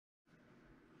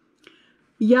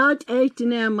Yat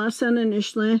Eitene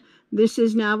Masananishne. This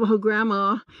is Navajo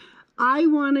Grandma. I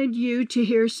wanted you to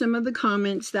hear some of the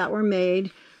comments that were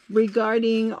made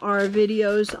regarding our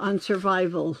videos on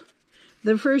survival.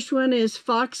 The first one is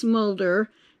Fox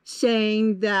Mulder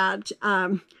saying that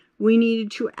we needed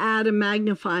to add a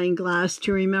magnifying glass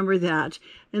to remember that.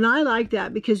 And I like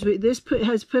that because this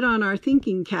has put on our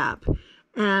thinking cap.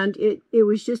 And it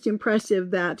was just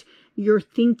impressive that you're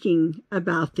thinking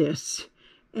about this.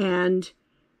 And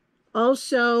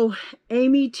also,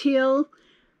 Amy Teal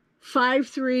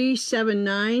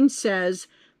 5379 says,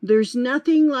 "There's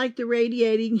nothing like the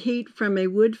radiating heat from a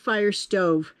wood fire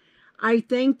stove. I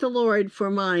thank the Lord for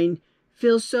mine.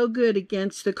 Feels so good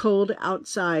against the cold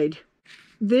outside."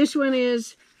 This one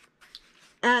is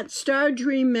at Star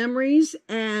Dream Memories,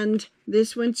 and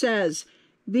this one says,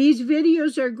 "These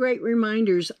videos are great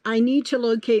reminders. I need to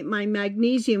locate my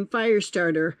magnesium fire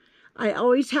starter. I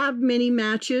always have many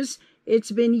matches.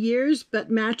 It's been years, but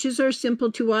matches are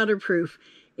simple to waterproof.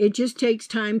 It just takes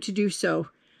time to do so.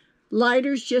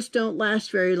 Lighters just don't last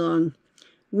very long.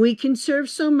 We conserve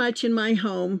so much in my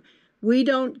home. We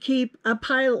don't keep a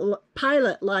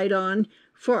pilot light on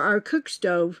for our cook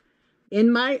stove.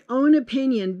 In my own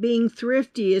opinion, being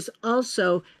thrifty is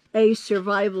also a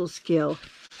survival skill."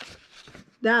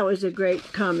 That was a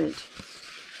great comment.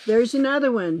 There's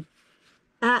another one.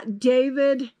 At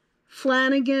David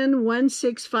Flanagan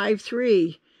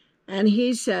 1653, and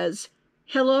he says,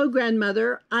 "Hello,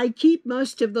 grandmother. I keep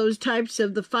most of those types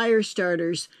of the fire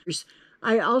starters.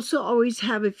 I also always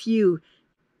have a few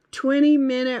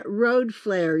 20-minute road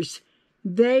flares.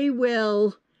 They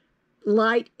will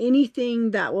light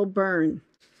anything that will burn."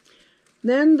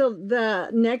 Then the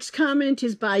next comment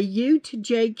is by Ute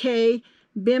JK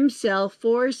Bimcell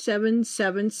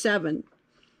 4777.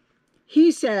 He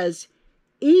says,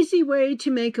 "Easy way to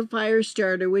make a fire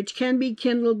starter, which can be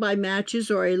kindled by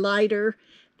matches or a lighter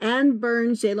and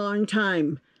burns a long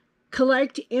time.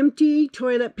 Collect empty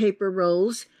toilet paper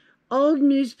rolls, old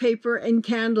newspaper, and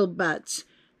candle butts.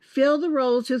 Fill the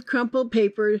rolls with crumpled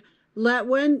paper. Let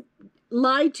one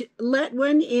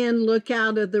in look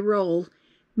out of the roll.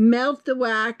 Melt the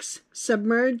wax.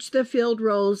 Submerge the filled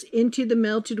rolls into the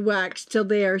melted wax till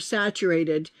they are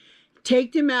saturated.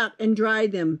 Take them out and dry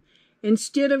them.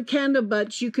 Instead of candle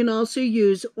butts, you can also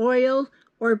use oil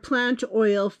or plant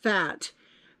oil fat.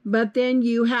 But then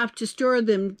you have to store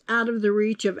them out of the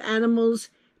reach of animals,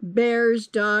 bears,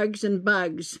 dogs, and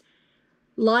bugs.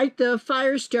 Light the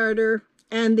fire starter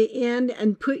and the end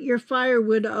and put your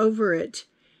firewood over it.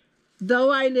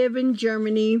 Though I live in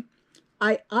Germany,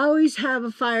 I always have a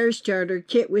fire starter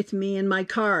kit with me in my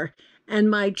car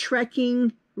and my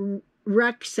trekking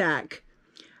rucksack.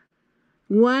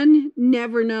 One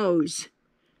never knows.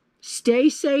 Stay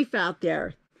safe out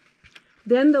there."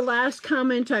 Then the last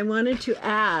comment I wanted to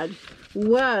add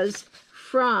was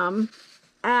from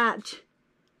at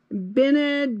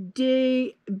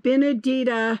Benedita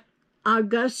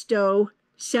Augusto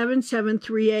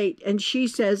 7738, and she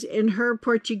says in her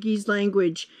Portuguese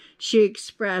language, she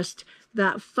expressed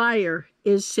that fire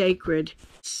is sacred.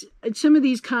 Some of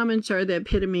these comments are the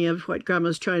epitome of what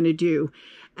Grandma's trying to do.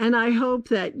 And I hope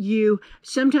that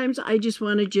sometimes I just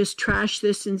want to just trash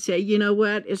this and say, you know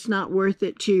what, it's not worth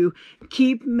it to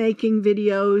keep making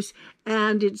videos.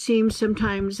 And it seems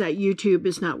sometimes that YouTube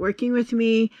is not working with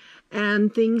me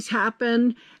and things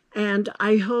happen. And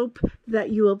I hope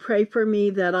that you will pray for me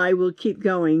that I will keep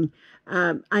going.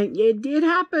 It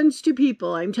happens to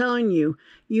people, I'm telling you.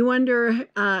 You wonder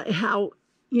how,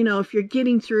 if you're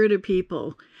getting through to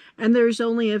people. And there's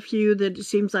only a few that it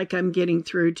seems like I'm getting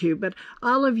through to. But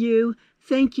all of you,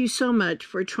 thank you so much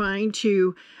for trying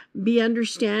to be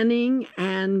understanding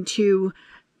and to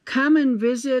come and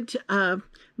visit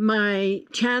my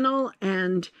channel.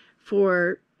 And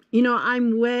for,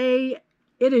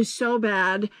 it is so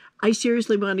bad. I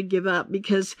seriously want to give up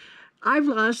because I've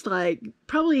lost like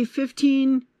probably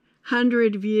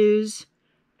 1,500 views.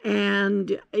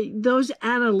 And those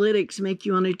analytics make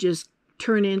you want to just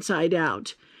turn inside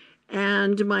out.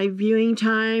 And my viewing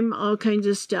time, all kinds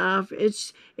of stuff.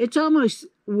 It's almost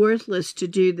worthless to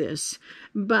do this.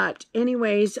 But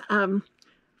anyways,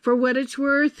 for what it's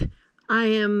worth, I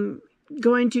am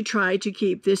going to try to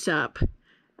keep this up.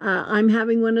 I'm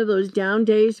having one of those down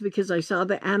days because I saw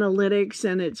the analytics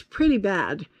and it's pretty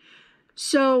bad.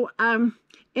 So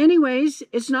anyways,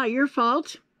 it's not your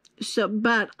fault.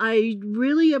 But I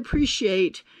really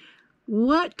appreciate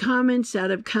what comments that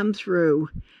have come through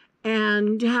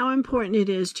and how important it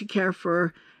is to care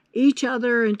for each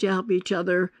other and to help each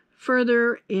other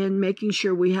further in making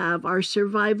sure we have our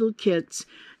survival kits,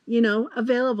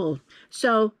 available.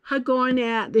 So,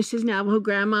 Hagonet, this is Navajo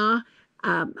Grandma.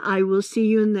 I will see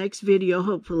you in the next video,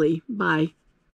 hopefully. Bye.